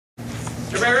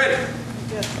Everybody ready?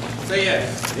 Yes. Say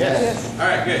yes. Yes. All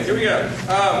right, good. Here we go.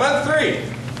 Month 3.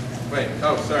 Wait.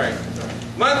 Oh, sorry.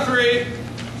 Month 3.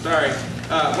 Sorry.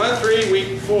 Month 3,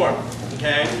 week 4.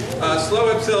 Okay. Slow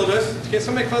up syllabus. Can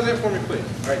somebody close that for me, please?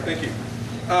 All right. Thank you.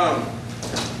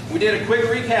 We did a quick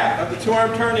recap of the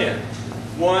 2-arm turn-in.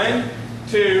 1,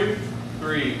 2,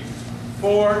 3,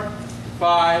 4,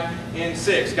 5, and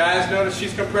 6. Guys, notice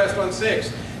she's compressed on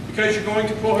 6 because you're going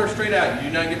to pull her straight out. You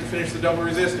do not get to finish the double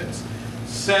resistance.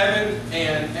 7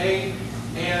 and 8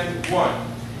 and 1.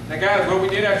 Now, guys, what we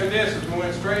did after this is we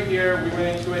went straight here. We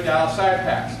went into a dial side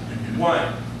pass.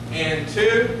 1 and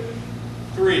 2,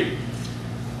 3.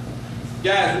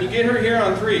 Guys, when you get her here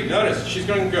on 3, notice she's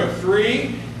going to go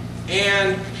 3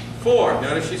 and 4.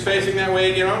 Notice she's facing that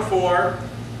way again on 4.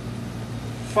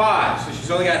 5. So she's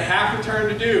only got half a turn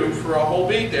to do for a whole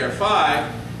beat there.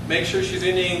 5. Make sure she's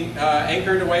ending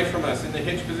anchored away from us, in the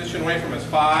hitch position away from us.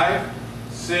 5,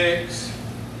 6,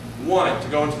 1 to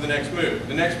go into the next move.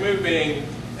 The next move being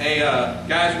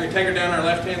guys, we're going to take her down our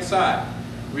left-hand side.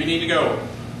 We need to go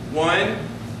 1,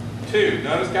 2.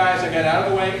 Notice, guys, I got out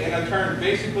of the way and I turned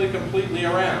basically completely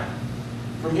around.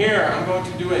 From here, I'm going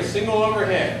to do a single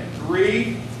overhead.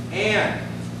 3 and.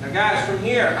 Now, guys, from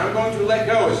here, I'm going to let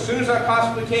go as soon as I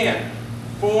possibly can.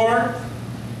 4,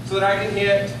 so that I can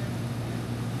hit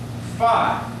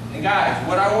 5. And guys,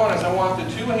 what I want is I want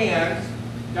the 2 hands.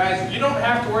 Guys, you don't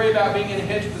have to worry about being in a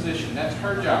hitch position. That's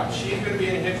her job. She's going to be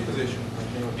in a hitch position.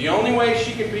 The only way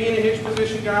she can be in a hitch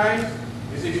position, guys,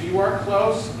 is if you are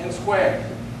close and square.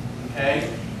 Okay?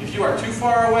 If you are too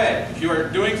far away, if you are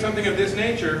doing something of this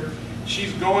nature,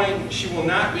 she will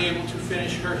not be able to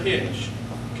finish her hitch.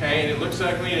 Okay? And it looks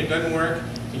ugly and it doesn't work,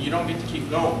 and you don't get to keep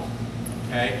going.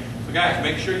 Okay? So guys,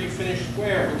 make sure you finish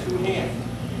square with 2 hands.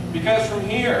 Because from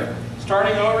here,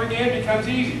 starting over again becomes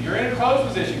easy. You're in a closed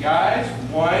position, guys.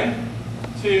 1,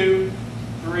 2,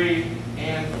 3,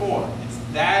 and 4. It's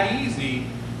that easy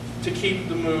to keep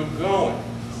the move going.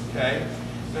 Okay?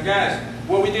 So guys,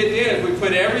 what we did then is we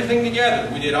put everything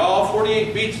together. We did all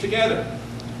 48 beats together.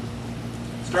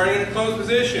 Starting in a closed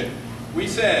position, we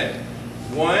said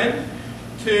 1,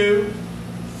 2,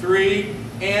 3,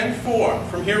 and 4.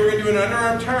 From here we're going to do an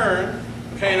underarm turn.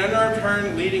 Okay, an underarm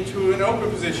turn leading to an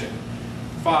open position.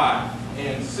 5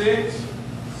 and 6,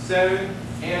 7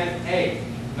 and 8.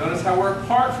 Notice how we're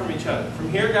apart from each other. From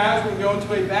here, guys, we're going to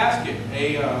go into a basket,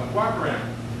 a walk around.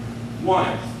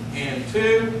 1 and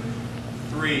 2,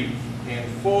 3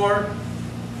 and 4,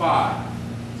 5,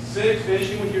 6,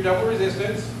 finishing with your double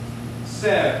resistance.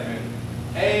 7,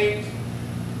 8,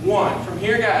 1. From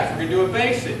here, guys, we're going to do a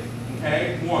basic.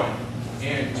 Okay, 1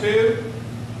 and 2,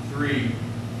 3,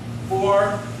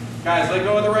 4. Guys, let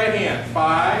go of the right hand.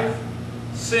 5,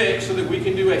 6, so that we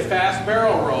can do a fast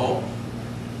barrel roll.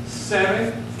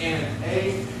 7 and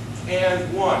 8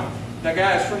 and 1. Now,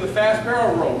 guys, from the fast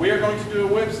barrel roll, we are going to do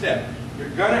a whip step. You're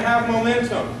going to have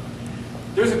momentum.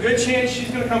 There's a good chance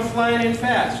she's going to come flying in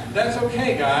fast. That's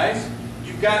okay, guys.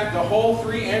 You've got the whole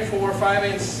 3 and 4, 5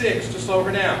 and 6 to slow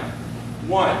her down.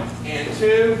 1 and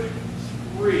 2,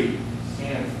 3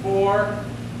 and 4,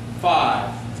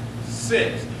 5,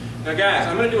 6. Now, guys,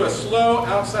 I'm going to do a slow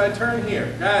outside turn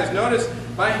here. Guys, notice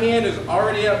my hand is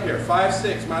already up here. 5,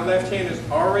 6. My left hand is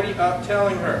already up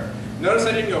telling her. Notice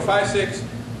I didn't go 5, 6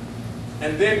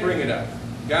 and then bring it up.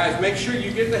 Guys, make sure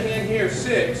you get the hand here.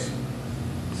 6,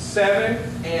 7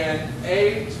 and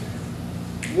 8,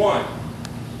 1.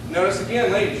 Notice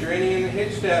again, ladies, you're ending in the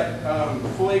hitch step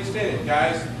fully extended.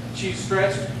 Guys, she's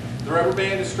stretched. The rubber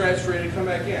band is stretched, ready to come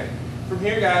back in. From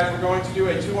here, guys, we're going to do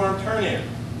a 2-arm turn in.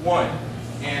 1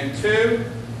 and 2,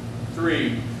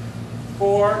 3,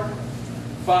 4,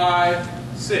 5,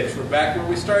 6. We're back where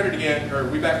we started again, or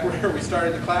we're back where we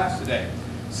started the class today.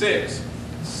 6,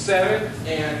 7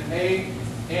 and 8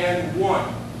 and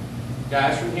 1.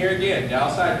 Guys, from here again, dial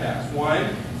side pass.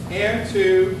 1 and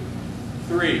 2,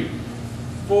 3,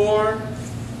 4,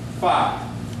 5,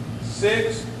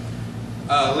 6.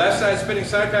 Left side spinning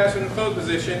side pass in the closed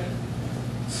position.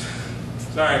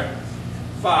 Sorry.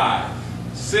 5,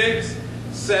 6,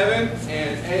 7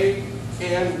 and 8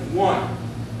 and 1.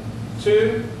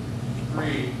 2,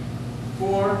 3,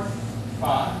 4,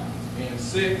 5 and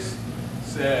 6,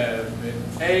 7,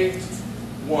 8,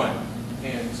 1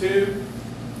 and 2,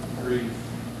 3,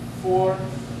 4,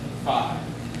 5,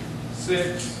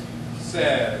 6,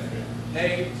 7,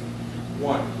 8,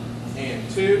 1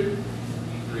 and 2,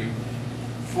 3,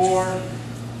 4,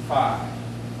 5,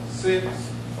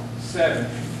 6, 7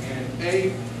 and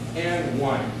 8 and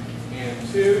 1 and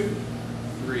 2,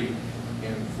 3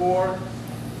 and 4,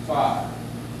 5,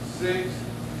 6,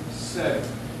 7,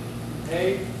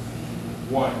 8,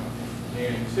 1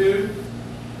 and 2,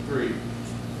 3,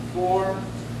 4,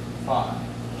 5,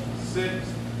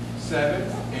 6, 7,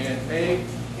 and 8,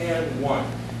 and 1,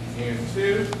 and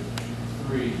 2,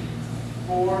 3,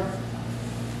 4,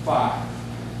 5,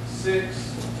 6,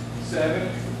 7,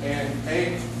 and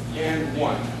 8, and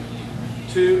 1,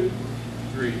 2,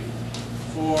 3,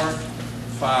 4,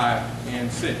 5, and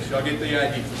 6. Y'all get the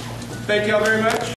idea. Thank y'all very much.